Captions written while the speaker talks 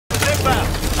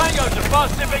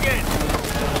Fast zipping in.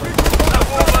 That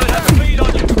warbird has a lead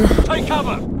on you. Take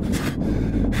cover.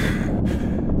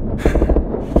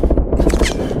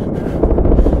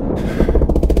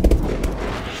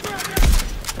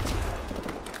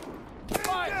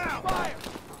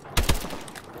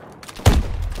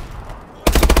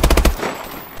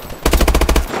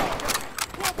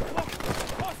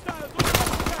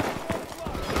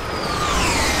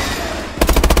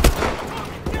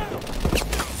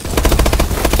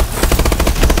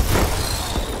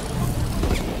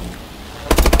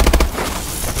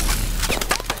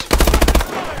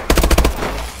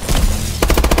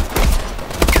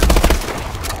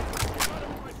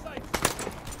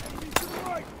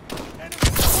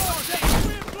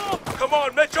 Come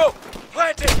on, Mitchell!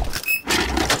 Plant it!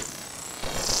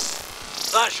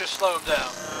 That should slow him down.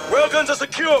 Railguns are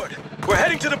secured. We're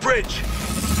heading to the bridge.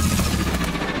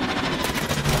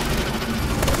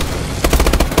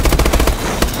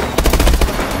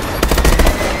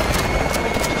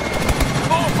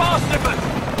 More fast, Nippers!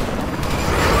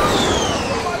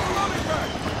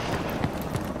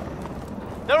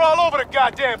 They're all over the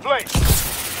goddamn place.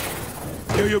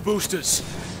 Kill your boosters.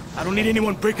 I don't need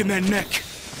anyone breaking their neck.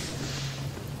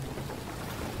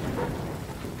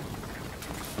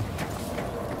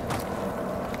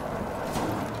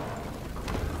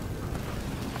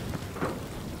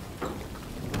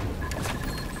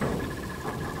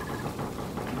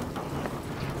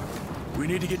 We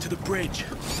need to get to the bridge.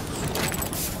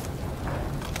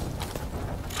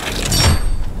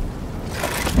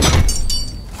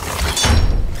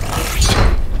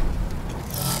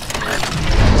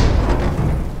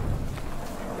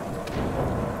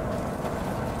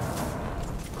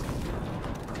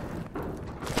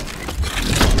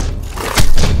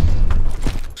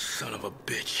 Son of a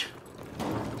bitch.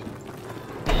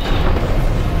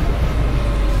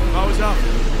 Power's out.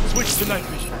 Switch to night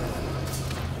vision.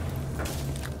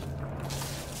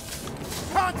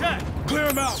 Contact! Clear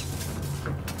him out!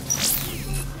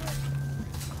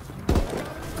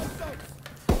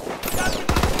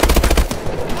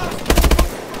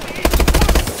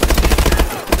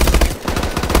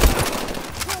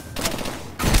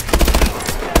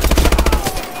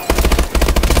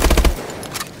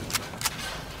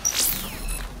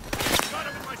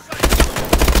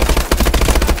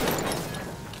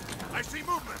 I see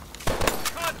movement!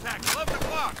 Contact, 11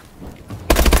 o'clock!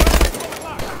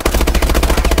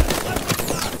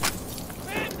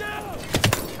 Man down!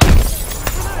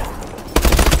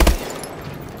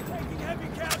 Taking heavy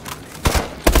casualties!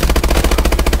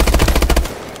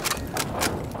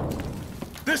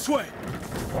 This way!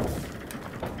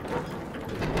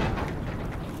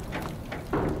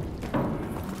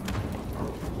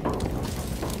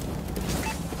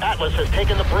 Atlas has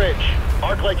taken the bridge.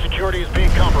 Arclight security is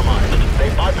being compromised. They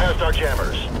bypassed our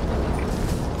jammers.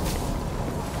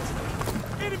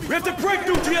 We have to break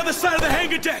through to the other side of the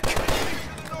hangar deck!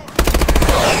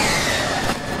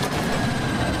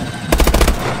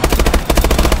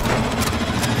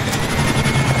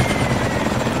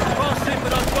 Fast in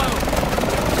with us well!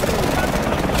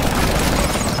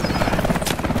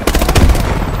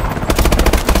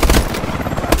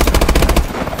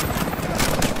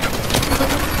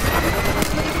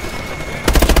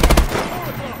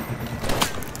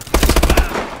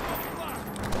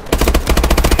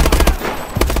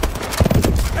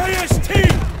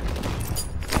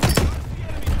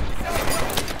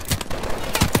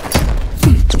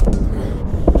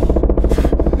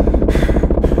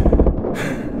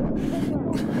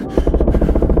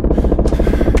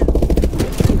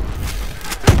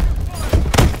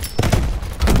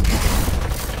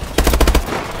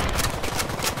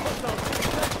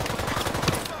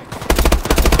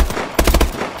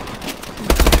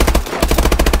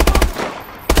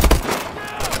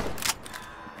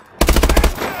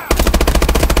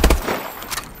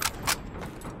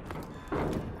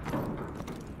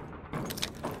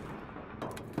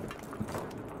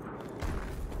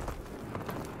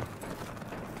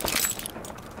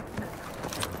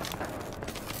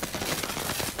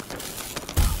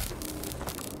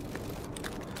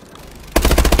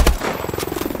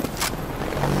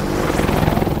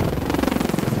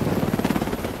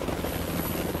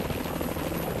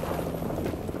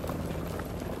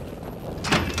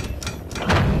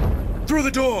 Through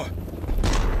the door!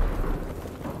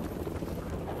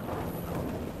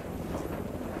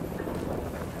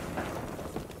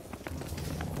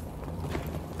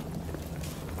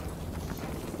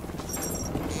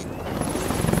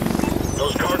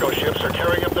 Those cargo ships are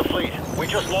tearing up the fleet. We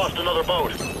just lost another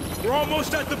boat. We're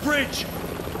almost at the bridge!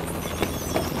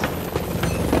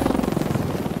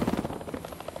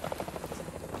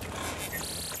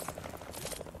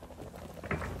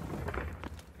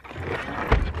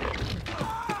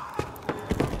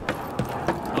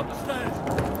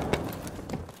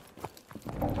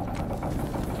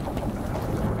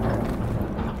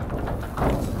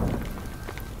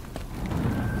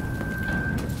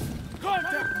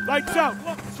 Contact! Lights out!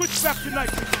 Switch back to night.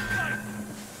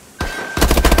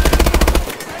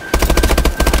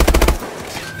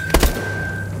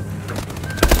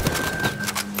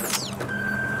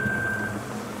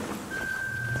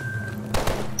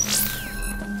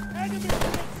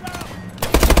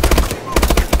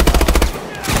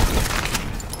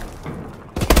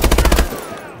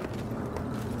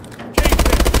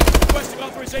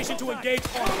 Authorization to engage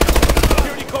arms.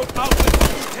 Security code Alpha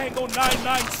Tango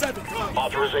 997.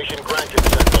 Authorization granted,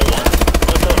 Sentinel 1.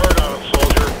 Put the hurt on him,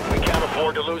 soldier. We can't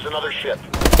afford to lose another ship.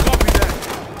 Copy that.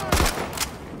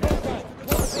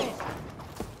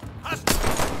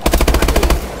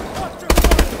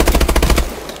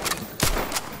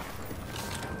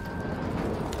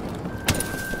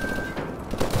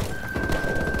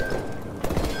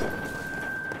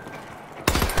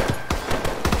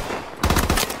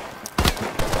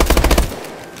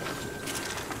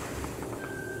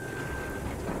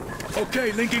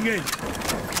 Okay, linking in.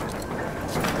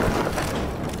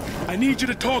 I need you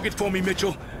to target for me,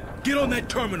 Mitchell. Get on that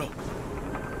terminal.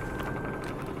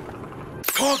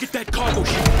 Target that cargo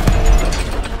ship.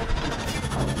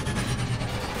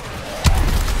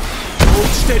 Hold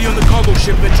steady on the cargo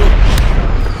ship, Mitchell.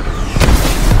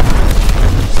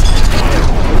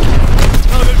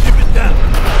 Cargo ship is down.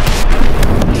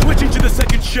 Switching to the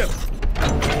second ship.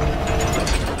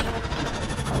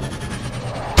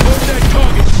 Hold that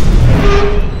target.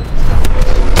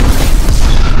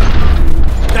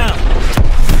 Down.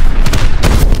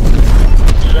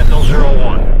 Sentinel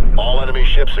 01. All enemy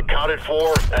ships accounted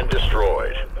for and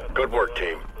destroyed. Good work,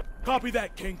 team. Copy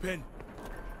that, Kingpin.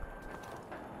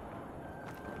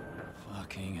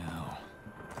 Fucking hell.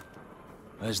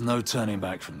 There's no turning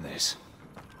back from this.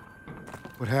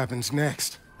 What happens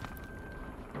next?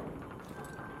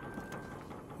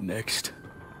 Next.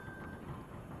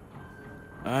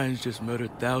 Irons just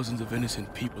murdered thousands of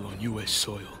innocent people on U.S.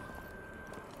 soil.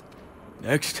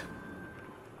 Next,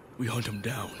 we hunt them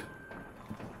down.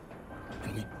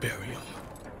 And we bury them.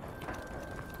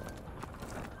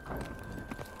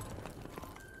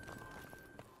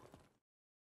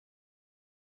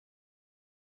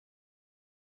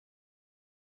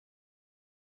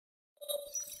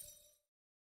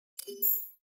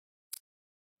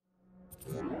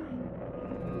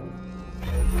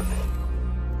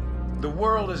 The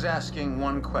world is asking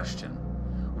one question.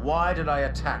 Why did I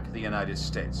attack the United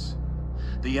States?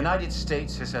 The United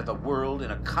States has had the world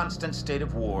in a constant state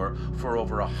of war for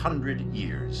over 100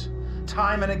 years.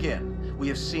 Time and again, we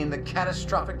have seen the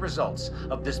catastrophic results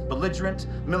of this belligerent,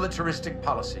 militaristic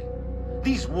policy.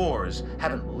 These wars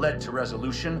haven't led to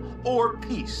resolution or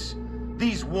peace.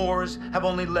 These wars have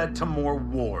only led to more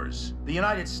wars. The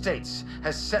United States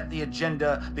has set the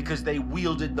agenda because they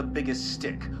wielded the biggest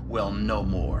stick. Well, no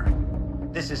more.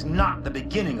 This is not the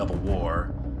beginning of a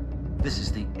war. This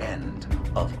is the end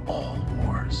of all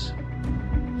wars.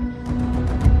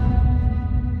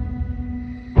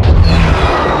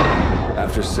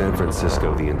 After San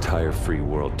Francisco, the entire free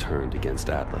world turned against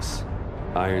Atlas.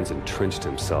 Irons entrenched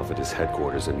himself at his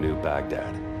headquarters in New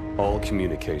Baghdad. All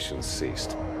communications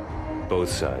ceased. Both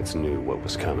sides knew what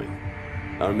was coming.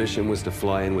 Our mission was to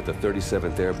fly in with the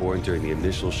 37th Airborne during the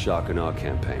initial shock and awe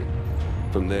campaign.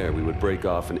 From there, we would break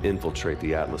off and infiltrate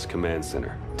the Atlas Command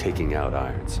Center, taking out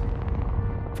Irons.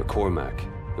 For Cormac,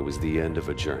 it was the end of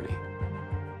a journey.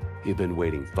 He'd been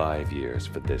waiting 5 years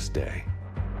for this day.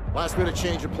 Last minute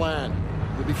change of plan.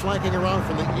 We'll be flanking around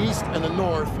from the east and the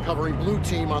north, covering blue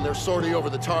team on their sortie over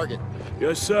the target.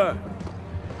 Yes, sir.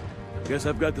 Guess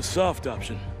I've got the soft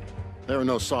option. There are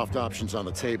no soft options on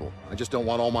the table. I just don't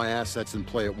want all my assets in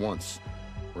play at once.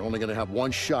 We're only gonna have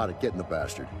one shot at getting the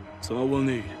bastard. That's all we'll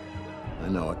need. I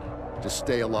know it. Just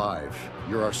stay alive.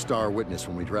 You're our star witness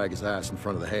when we drag his ass in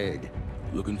front of the Hague.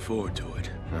 Looking forward to it.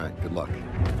 All right, good luck.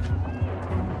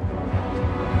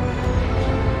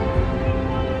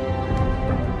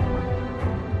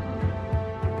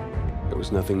 There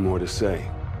was nothing more to say.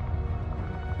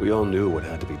 We all knew what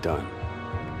had to be done.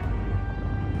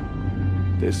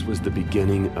 This was the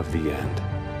beginning of the end.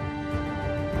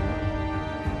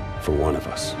 For one of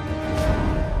us.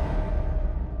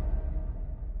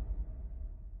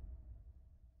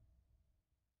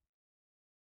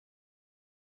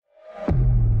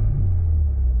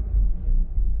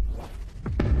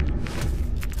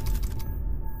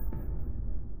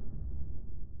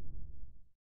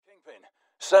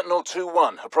 Sentinel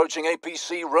 2-1, approaching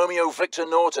APC Romeo Victor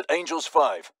Nort at Angels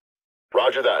 5.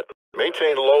 Roger that.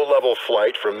 Maintain low-level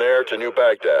flight from there to New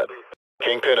Baghdad.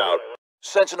 Kingpin out.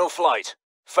 Sentinel flight.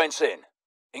 Fence in.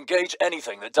 Engage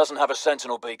anything that doesn't have a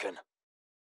Sentinel beacon.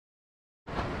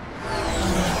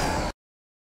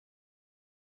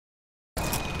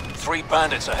 3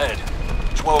 bandits ahead.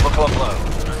 12 o'clock low.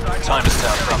 Time to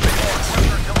start thumping heads.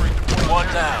 1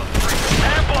 down.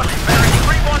 Ambush, bearing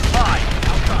 315.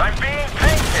 I'm being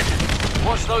painted.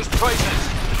 Watch those traces.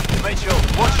 Mitchell,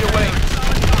 watch your wings.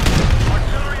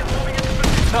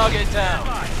 Target down.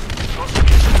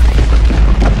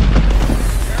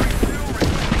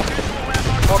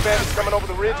 More bandits coming over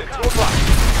the ridge at 2 o'clock.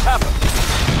 Tap 'em.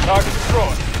 Target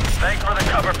destroyed. Thanks for the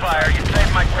cover fire. You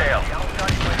saved my tail.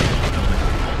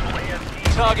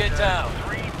 Target down.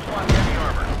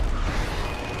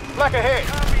 Black ahead.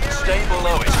 Stay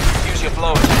below it. Use your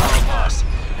blowers to power past.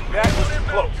 The Atlas is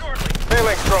close.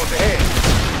 Phalanx drones ahead.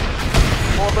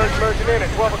 More birds merging in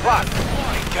at 12 o'clock.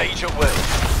 Engage at will.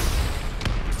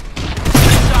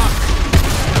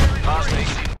 Past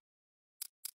AC.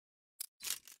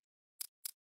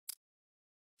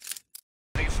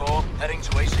 P4, heading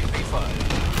to ACP5.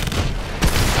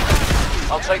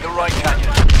 I'll take the right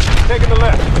canyon. Taking the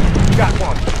left. Got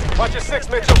one. Watch your 6,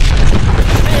 Mitchell.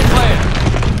 Steer clear.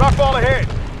 Rockfall ahead.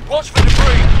 Watch for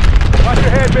debris. Watch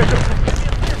your head, Mitchell.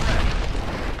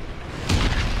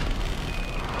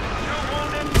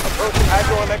 Approaching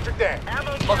hydroelectric dam.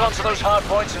 Lock onto those hard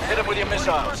points and hit them with your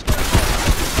missiles.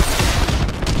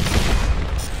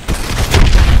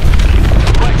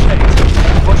 Right head.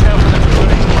 Watch out for the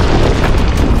debris.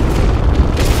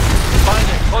 Find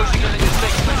it, closing in on your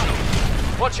 6, Mitchell.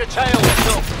 Watch your tail,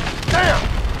 Mitchell. Damn!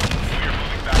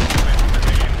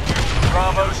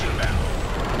 Bravo 2.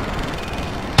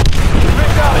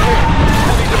 Fish out of here.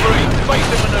 Heavy debris. Face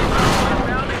the maneuver.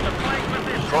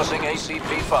 Crossing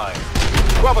ACP5.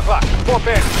 12 o'clock. 4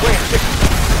 bandits playing chicken.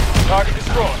 Target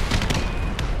destroyed.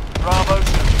 Bravo 2.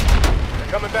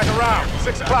 They're coming back around.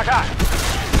 6 o'clock high.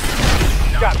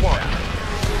 Got one.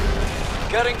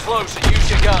 Getting close and use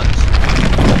your guns.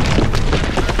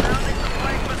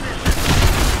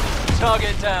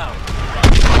 Target down.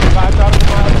 5,000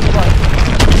 miles to the right.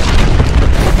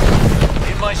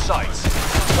 In my sights.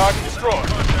 Target destroyed.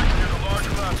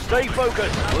 Stay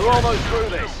focused. We're almost through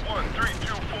this.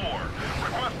 1324.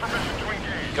 Request permission to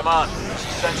engage. Command, this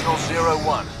is Sentinel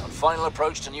 01 on final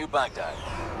approach to New Baghdad.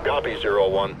 Copy,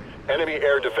 01. Enemy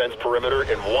air defense perimeter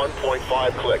in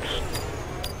 1.5 clicks.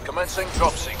 Commencing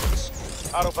drop sequence.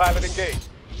 Autopilot engaged.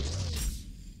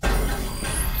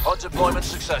 Pod deployment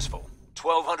successful.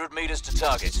 1,200 meters to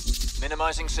target.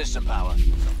 Minimizing system power.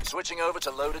 Switching over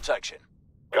to low detection.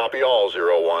 Copy all,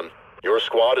 01. Your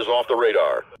squad is off the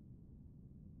radar.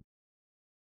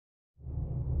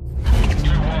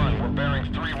 2-1, we're bearing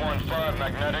 315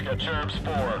 magnetic at Cherub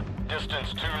Spore.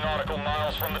 Distance 2 nautical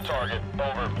miles from the target.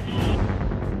 Over.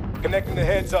 Connecting the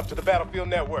heads up to the battlefield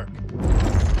network.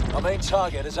 Our main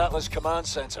target is Atlas Command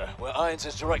Center, where Irons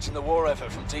is directing the war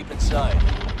effort from deep inside.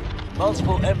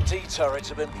 Multiple MD turrets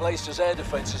have been placed as air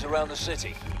defenses around the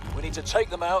city. We need to take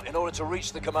them out in order to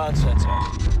reach the command center.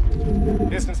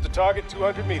 Distance to target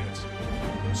 200 meters.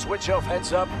 Switch off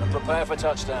heads up and prepare for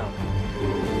touchdown.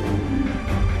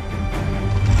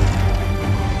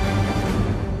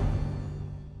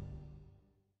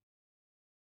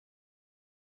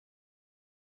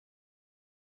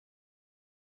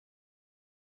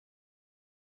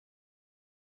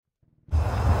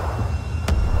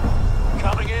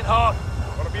 Coming in hot.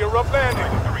 Gonna be a rough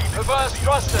landing. Reverse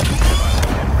thrusters.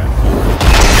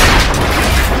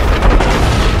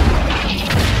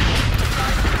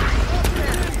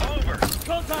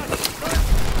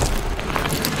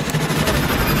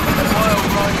 Wild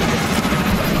ride.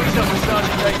 Please up with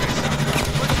Sergeant Davis.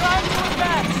 We're trying to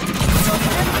advance. Those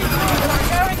enemy drones are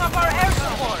tearing up our air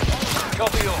support.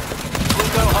 Copy all.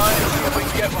 We'll go high and see if we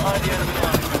can get behind the enemy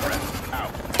line.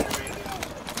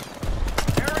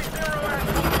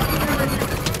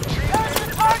 There's the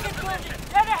target collision.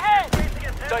 Dead ahead.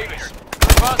 Davis,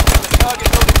 advance to the target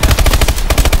building now.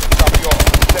 Copy all.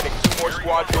 Sending 2 more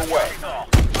squads your way.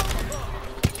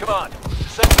 Come on.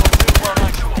 Sentinel 2-1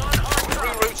 actual.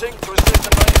 Rerouting to assist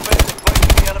the main offensive.